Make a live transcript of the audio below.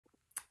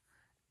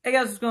Hey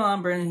guys, what's going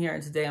on? Brennan here,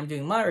 and today I'm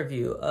doing my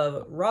review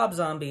of Rob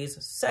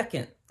Zombie's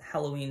second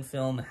Halloween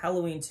film,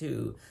 Halloween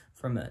 2,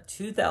 from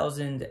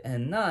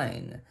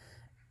 2009.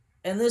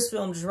 And this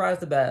film, just right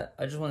off the bat,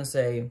 I just want to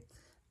say,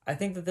 I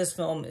think that this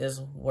film is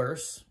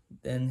worse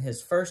than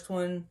his first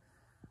one.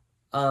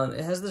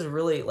 It has this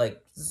really,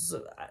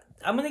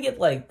 I'm gonna get,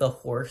 the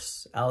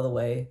horse out of the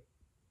way,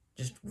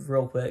 just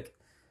real quick.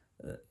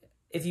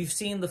 If you've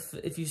seen the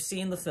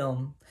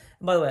film,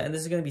 and by the way, and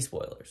this is gonna be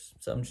spoilers,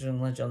 so I'm just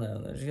gonna let y'all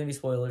know there's gonna be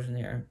spoilers in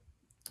here.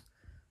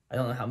 I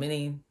don't know how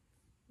many.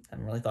 I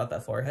haven't really thought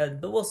that far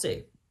ahead, but we'll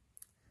see.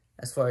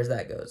 As far as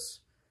that goes,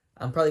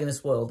 I'm probably gonna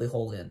spoil the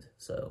whole end.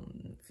 So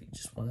if you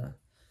just wanna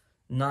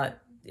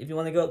if you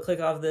wanna go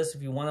click off this,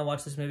 if you wanna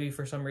watch this movie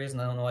for some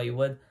reason, I don't know why you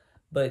would,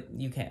 but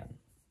you can.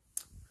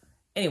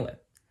 Anyway,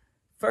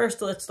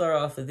 first let's start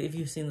off with, if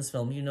you've seen this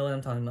film, you know what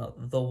I'm talking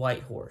about, The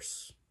White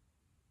Horse.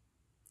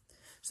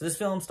 So this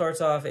film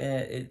starts off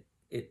and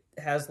it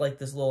has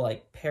this little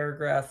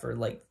paragraph or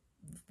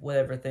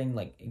whatever thing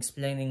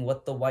explaining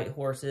what the white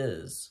horse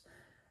is.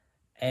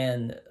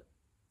 And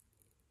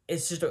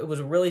it was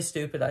a really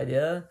stupid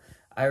idea.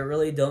 I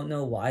really don't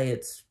know why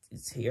it's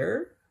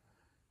here,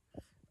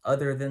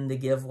 other than to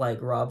give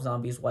Rob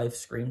Zombie's wife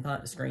screen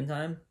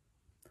time.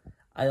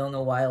 I don't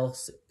know why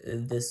else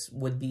this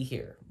would be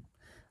here.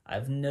 I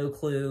have no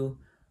clue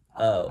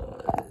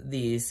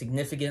the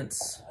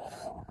significance.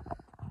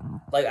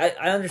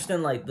 I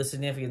understand, the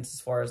significance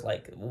as far as,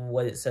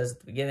 what it says at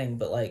the beginning,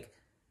 but, I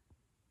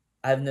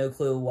have no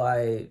clue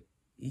why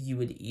you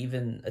would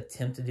even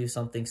attempt to do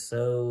something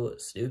so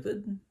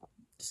stupid.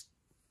 Just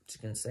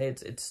gonna say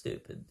it's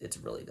stupid. It's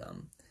really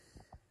dumb.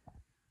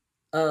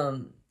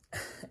 And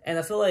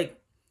I feel like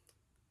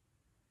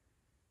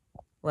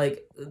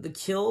the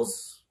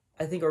kills,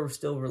 I think, are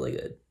still really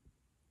good.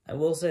 I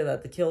will say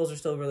that the kills are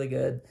still really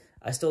good.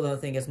 I still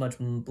don't think as much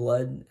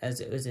blood as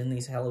it was in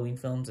these Halloween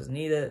films is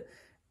needed.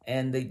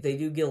 And they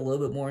do get a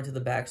little bit more into the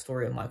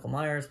backstory of Michael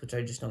Myers, which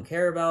I just don't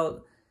care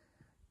about.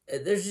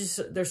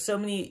 There's so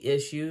many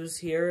issues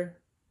here.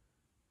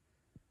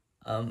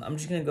 I'm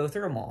just going to go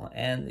through them all.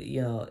 And,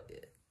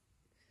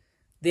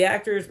 the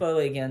actors, by the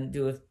way, again,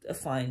 do a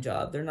fine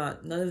job.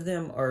 None of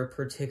them are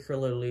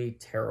particularly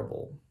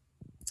terrible.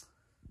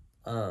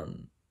 I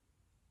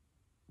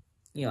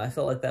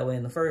felt like that way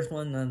in the first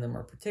one. None of them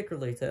are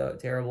particularly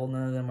terrible.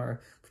 None of them are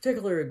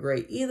particularly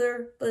great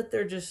either, but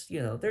they're just,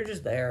 they're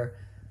just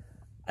there.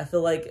 I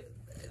feel like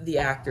the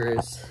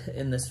actors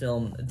in this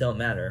film don't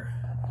matter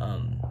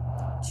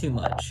too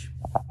much.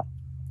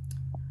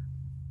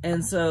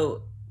 And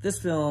so this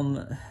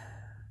film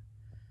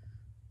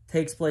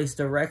takes place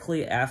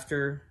directly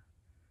after,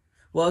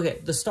 well,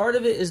 okay, the start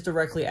of it is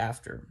directly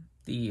after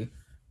the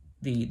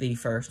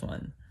first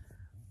one.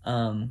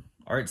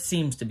 Or it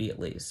seems to be, at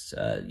least.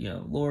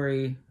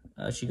 Laurie,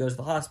 she goes to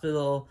the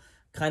hospital,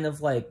 kind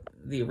of like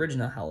the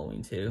original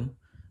Halloween 2,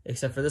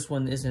 except for this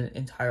one isn't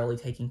entirely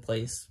taking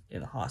place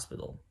in a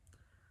hospital.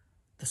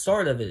 The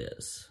start of it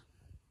is.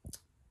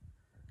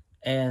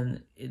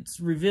 And it's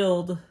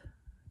revealed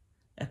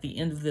at the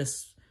end of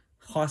this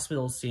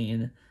hospital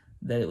scene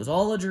that it was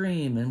all a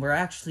dream, and we're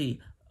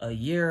actually a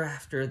year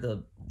after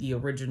the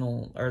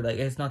original, or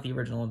it's not the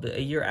original, but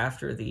a year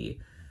after the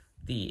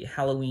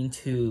Halloween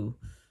 2.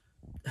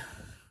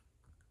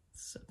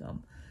 So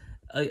dumb.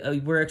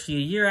 We're actually a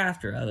year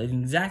after, an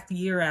exact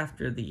year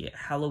after the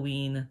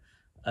Halloween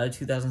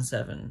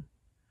 2007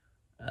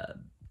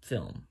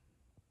 film.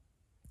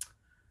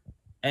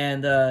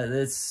 And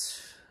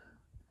it's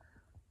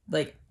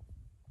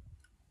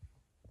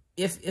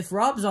if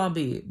Rob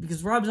Zombie,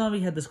 because Rob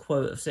Zombie had this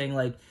quote of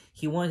saying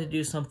he wanted to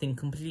do something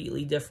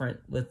completely different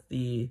with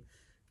his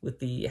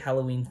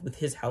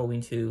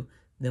Halloween 2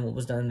 than what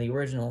was done in the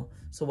original.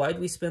 So why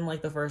did we spend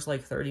the first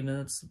 30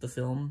 minutes of the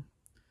film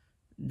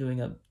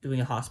doing a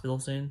hospital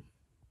scene?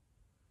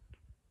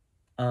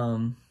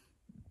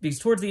 Because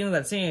towards the end of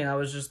that scene, I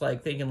was just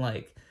thinking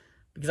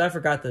because I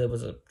forgot that it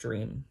was a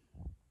dream,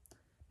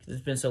 because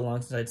it's been so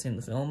long since I'd seen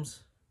the films.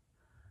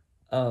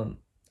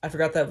 I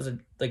forgot that was a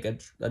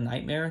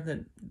nightmare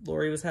that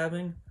Laurie was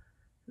having.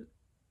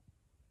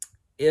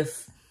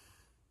 If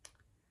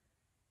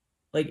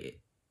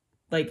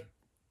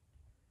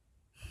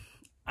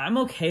I'm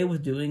okay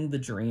with doing the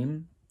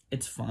dream,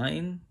 it's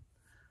fine,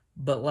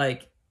 but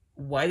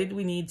why did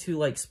we need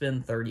to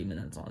spend 30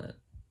 minutes on it?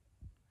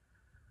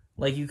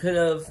 You could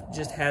have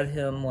just had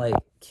him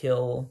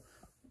kill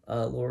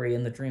Laurie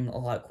in the dream a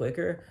lot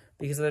quicker,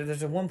 because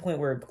there's one point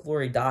where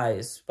Laurie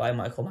dies by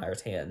Michael Myers'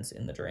 hands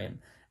in the dream,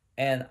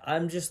 and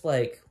I'm just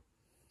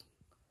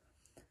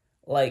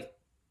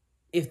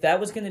if that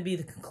was going to be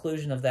the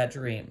conclusion of that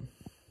dream,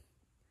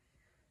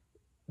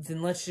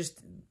 then let's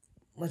just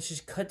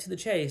cut to the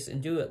chase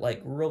and do it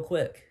real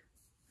quick,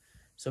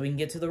 so we can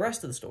get to the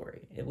rest of the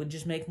story. It would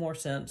just make more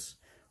sense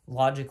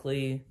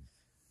logically.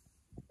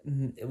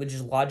 It would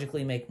just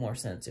logically make more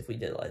sense if we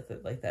did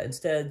it like that.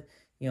 Instead,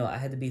 I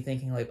had to be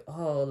thinking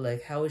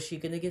how is she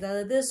going to get out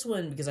of this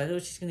one? Because I know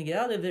she's going to get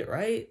out of it,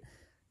 right?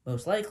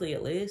 Most likely,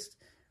 at least.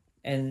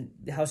 And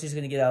how she's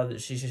going to get out of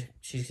it, she's just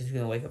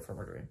going to wake up from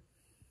her dream.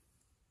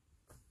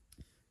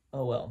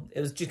 oh well.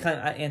 It was just kind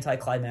of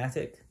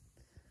anticlimactic.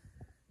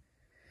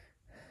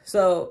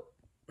 So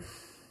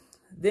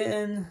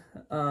then,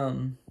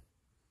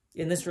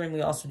 in this dream,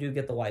 we also do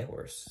get the White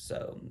Horse.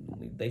 So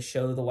they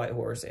show the White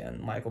Horse and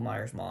Michael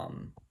Myers'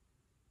 mom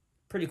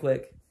pretty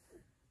quick.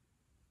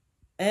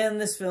 And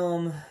this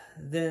film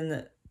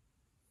then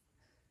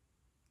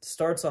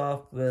starts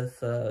off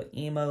with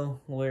emo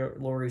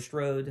Laurie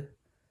Strode.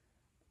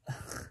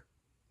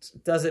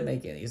 Doesn't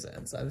make any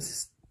sense. I was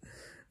just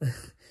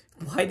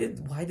why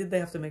did they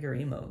have to make her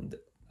emo?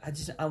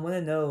 I want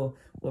to know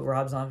what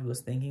Rob Zombie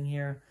was thinking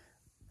here.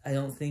 I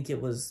don't think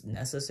it was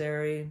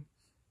necessary.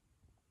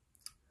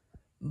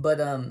 But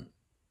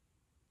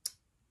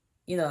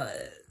you know,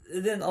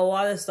 then a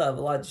lot of stuff,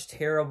 a lot of just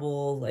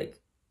terrible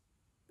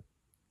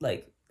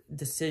like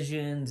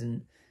decisions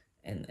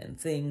and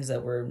things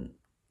that we're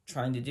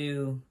trying to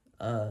do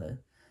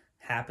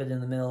happen in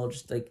the middle,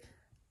 just like,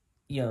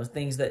 you know,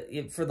 things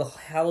that for the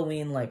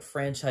Halloween like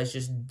franchise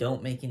just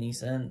don't make any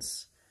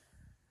sense.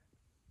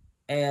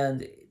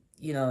 And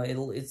you know,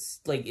 it's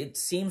like, it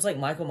seems like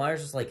Michael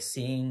Myers is like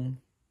seeing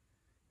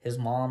his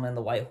mom and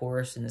the White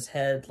Horse in his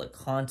head like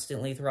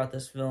constantly throughout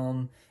this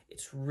film.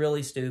 It's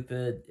really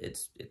stupid.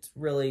 It's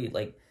really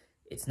like,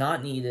 it's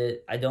not needed.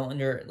 I don't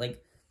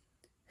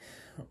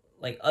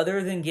like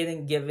other than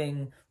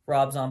giving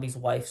Rob Zombie's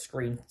wife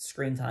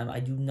screen time,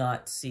 I do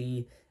not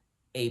see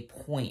a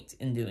point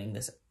in doing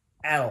this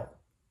at all.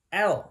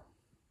 At all.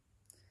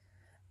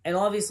 And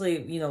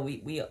obviously, you know,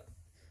 we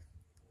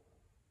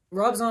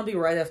Rob Zombie,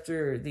 right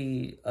after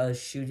the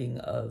shooting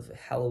of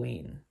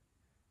Halloween,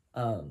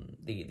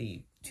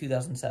 the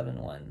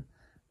 2007 one,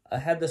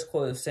 had this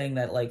quote of saying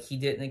that like he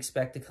didn't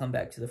expect to come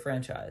back to the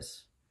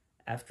franchise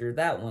after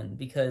that one,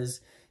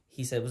 because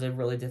he said it was a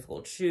really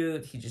difficult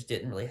shoot. He just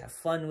didn't really have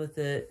fun with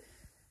it.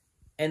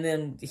 And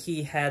then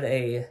he had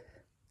and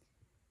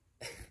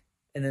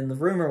then the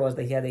rumor was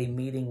that he had a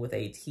meeting with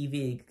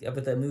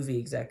a movie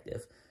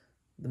executive,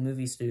 the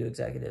movie studio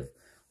executive,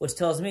 which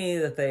tells me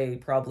that they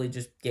probably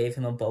just gave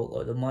him a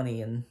boatload of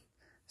money and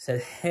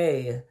said,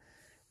 hey,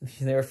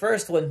 their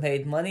first one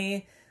made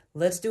money,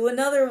 let's do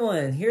another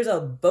one. Here's a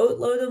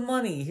boatload of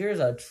money. Here's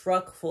a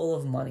truck full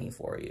of money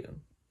for you.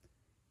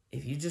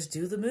 If you just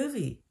do the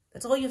movie,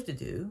 that's all you have to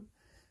do.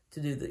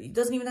 It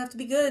doesn't even have to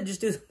be good.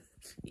 Just do the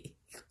movie.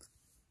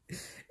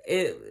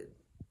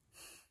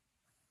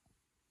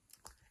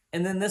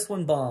 And then this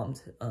one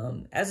bombed,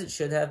 as it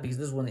should have, because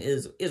this one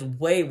is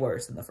way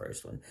worse than the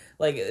first one.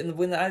 Like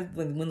when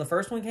the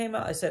first one came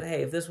out, I said,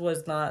 hey, if this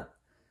was not,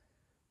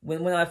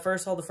 when I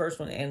first saw the first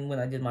one and when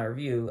I did my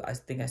review, I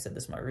think I said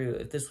this in my review,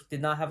 if this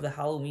did not have the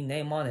Halloween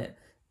name on it,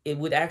 it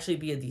would actually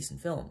be a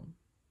decent film.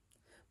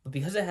 But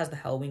because it has the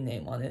Halloween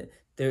name on it,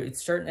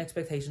 certain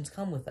expectations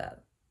come with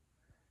that.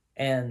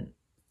 And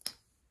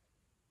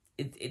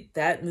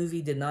that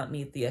movie did not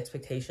meet the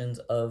expectations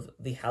of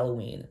the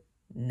Halloween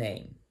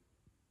name.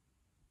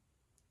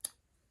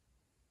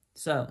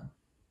 So,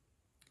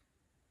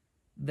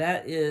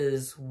 that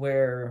is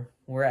where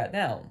we're at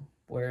now,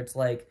 where it's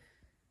like,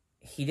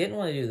 he didn't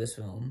want to do this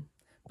film,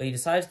 but he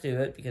decides to do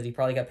it because he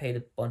probably got paid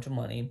a bunch of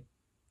money.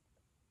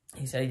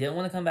 He said he didn't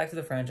want to come back to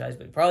the franchise,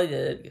 but he probably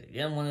did it because he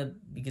didn't want to,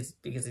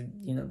 because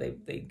you know,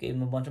 they gave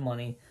him a bunch of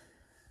money.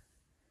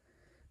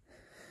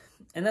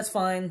 And that's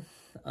fine.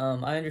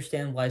 I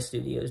understand why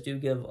studios do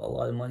give a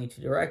lot of money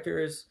to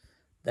directors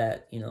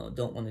that, you know,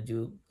 don't want to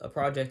do a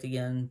project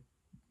again,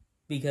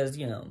 because,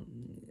 you know,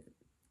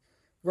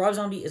 Rob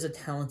Zombie is a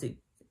talented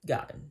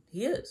guy.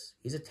 He is.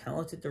 He's a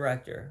talented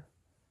director.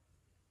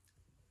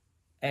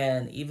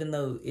 And even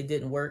though it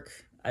didn't work,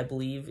 I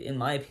believe, in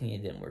my opinion,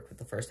 it didn't work with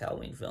the first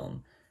Halloween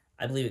film.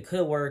 I believe it could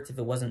have worked if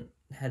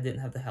it didn't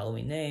have the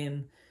Halloween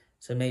name.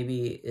 So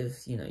maybe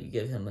if, you know, you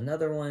give him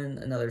another one,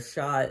 another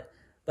shot.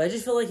 But I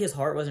just feel like his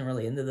heart wasn't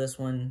really into this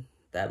one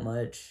that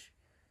much.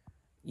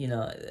 You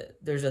know,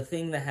 there's a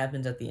thing that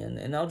happens at the end,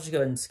 and I'll just go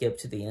ahead and skip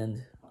to the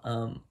end.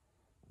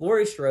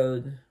 Laurie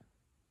Strode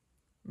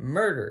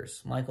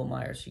murders Michael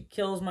Myers. She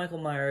kills Michael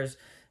Myers,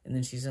 and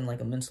then she's in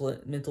like a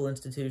mental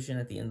institution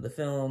at the end of the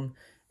film,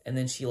 and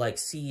then she like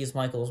sees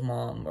Michael's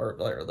mom,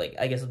 or like,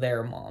 I guess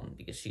their mom,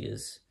 because she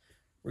is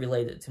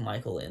related to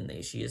Michael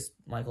she is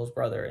Michael's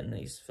brother in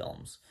these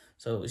films.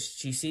 So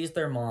she sees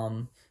their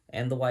mom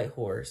and the White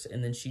Horse,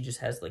 and then she just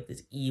has like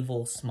this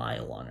evil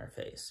smile on her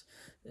face.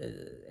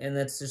 And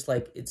that's just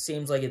like, it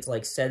seems like it's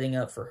like setting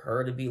up for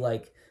her to be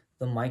like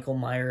the Michael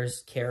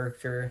Myers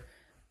character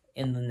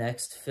in the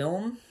next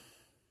film.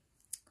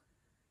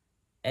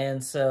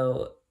 And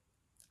so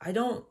I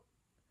don't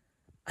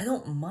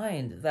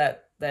mind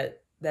that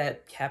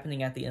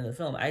happening at the end of the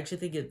film. I actually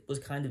think it was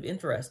kind of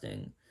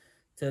interesting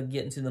to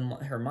get into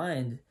her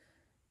mind.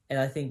 And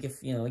I think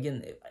if, you know,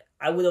 again,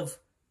 I would have,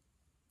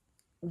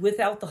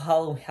 without the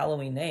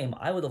Halloween name,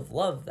 I would have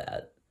loved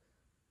that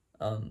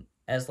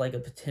as like a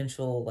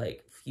potential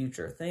like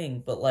future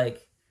thing. But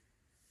like,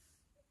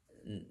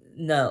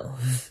 no,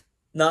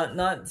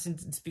 not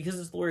since it's because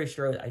it's Laurie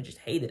Strode. I just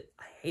hate it.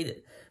 I hate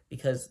it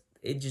because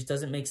it just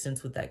doesn't make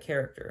sense with that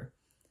character.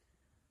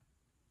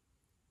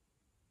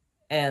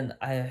 And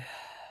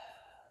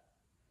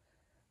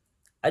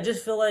I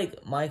just feel like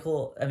I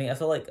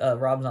feel like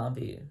Rob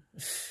Zombie.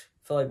 I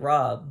feel like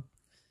Rob,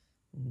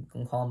 I'm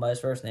gonna call him by his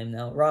first name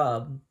now,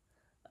 Rob,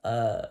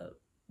 uh,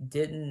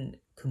 didn't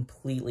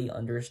completely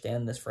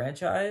understand this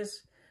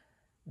franchise.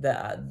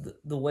 The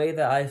way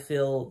that I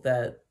feel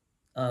that,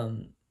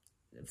 um,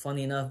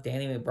 funny enough,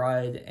 Danny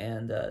McBride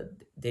and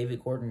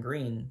David Gordon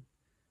Green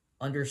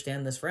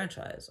understand this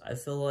franchise. I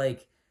feel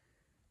like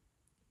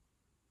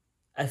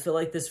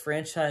this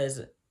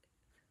franchise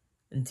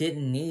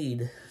didn't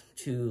need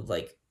to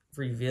like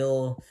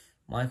reveal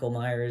Michael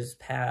Myers'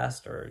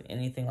 past or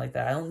anything like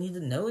that. I don't need to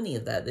know any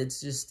of that.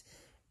 It's just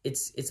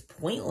it's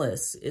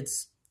pointless.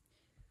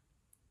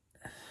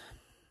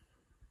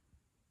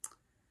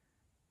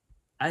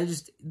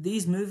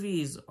 These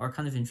movies are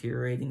kind of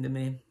infuriating to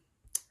me.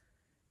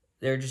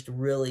 They're just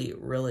really,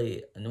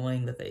 really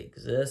annoying that they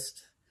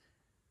exist.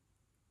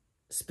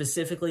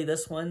 Specifically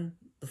this one.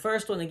 The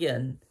first one,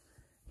 again,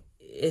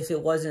 if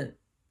it wasn't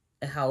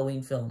a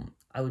Halloween film,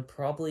 I would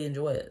probably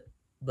enjoy it.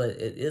 But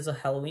it is a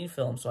Halloween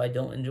film, so I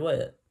don't enjoy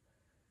it.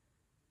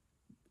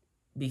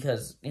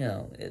 Because,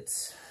 it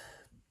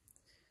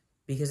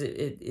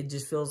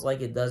just feels like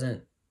it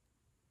doesn't...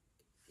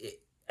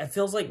 It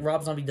feels like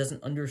Rob Zombie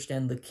doesn't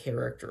understand the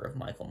character of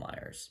Michael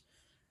Myers.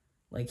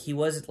 He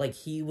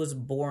was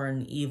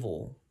born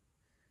evil.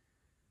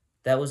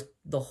 That was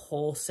the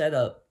whole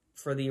setup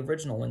for the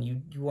original one.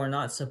 You are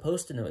not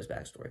supposed to know his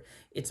backstory.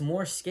 It's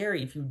more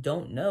scary if you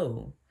don't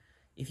know.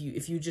 If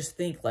you just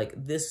think like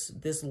this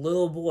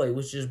little boy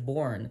was just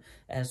born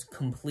as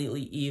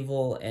completely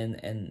evil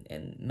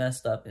and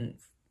messed up in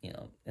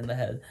the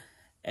head.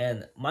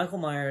 And Michael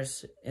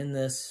Myers,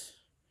 I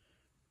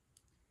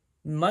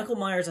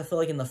feel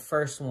like in the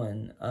first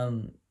one,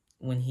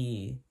 when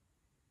he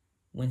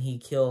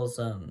kills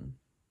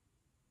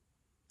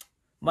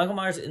Michael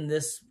Myers in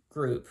this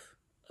group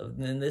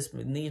in these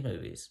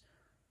movies,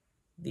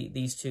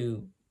 these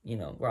two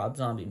Rob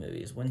Zombie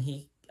movies,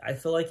 I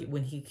feel like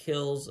when he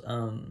kills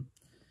the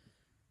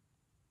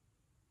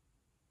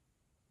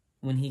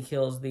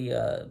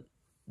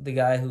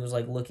guy who was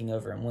like looking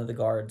over him, one of the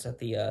guards at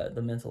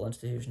the mental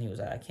institution he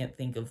was at. I can't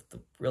think of the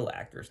real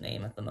actor's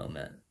name at the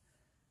moment.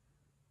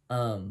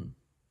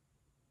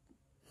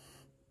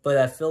 But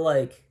I feel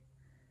like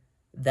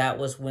that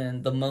was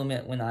the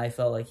moment when I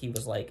felt like he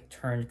was like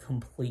turned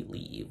completely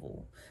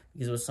evil,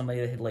 because it was somebody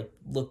that had like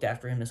looked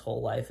after him his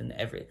whole life and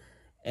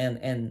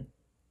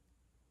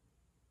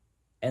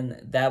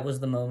that was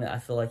the moment I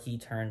feel like he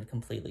turned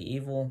completely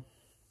evil.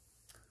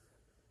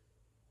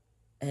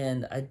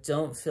 And I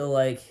feel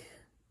like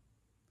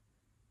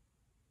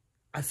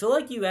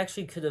you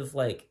actually could have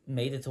like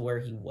made it to where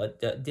he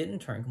didn't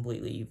turn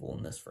completely evil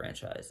in this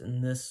franchise,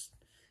 in this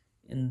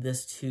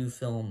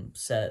 2-film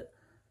set.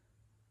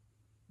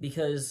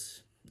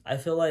 Because I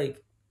feel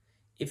like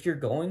if you're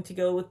going to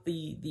go with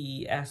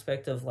the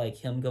aspect of like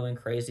him going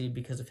crazy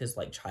because of his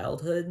like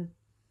childhood,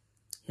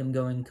 him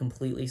going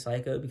completely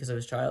psycho because of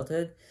his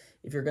childhood,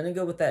 if you're going to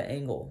go with that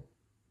angle,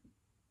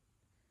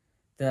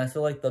 then I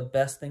feel like the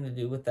best thing to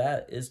do with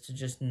that is to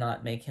just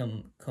not make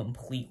him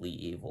completely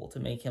evil, to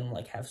make him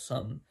like have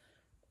some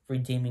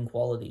redeeming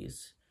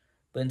qualities.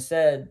 But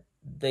instead,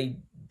 they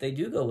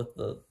do go with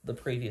the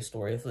previous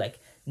story of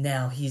like,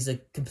 now he's a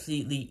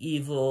completely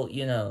evil,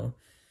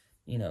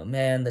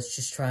 man that's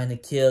just trying to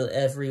kill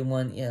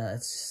everyone. Yeah,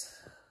 it's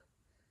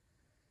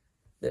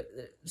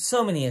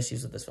so many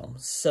issues with this film.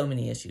 So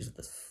many issues with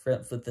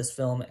this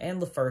film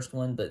and the first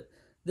one, but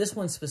this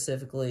one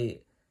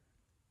specifically,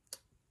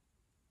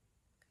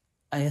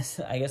 I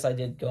guess I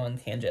did go on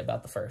tangent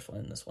about the first one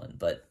and this one,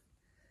 but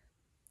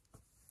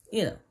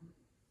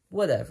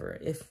whatever.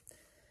 If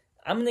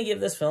I'm gonna give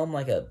this film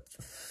like a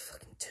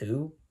fucking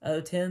 2 out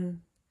of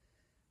 10,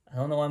 I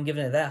don't know why I'm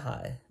giving it that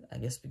high. I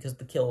guess because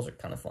the kills are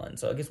kind of fun.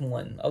 So I guess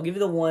 1. I'll give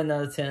it a 1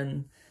 out of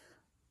 10.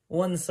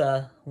 One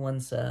sa.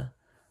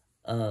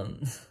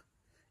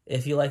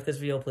 If you like this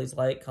video, please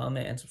like,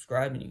 comment, and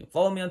subscribe. And you can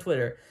follow me on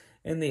Twitter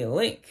in the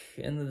link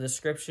in the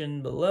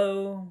description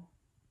below.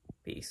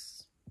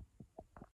 Peace.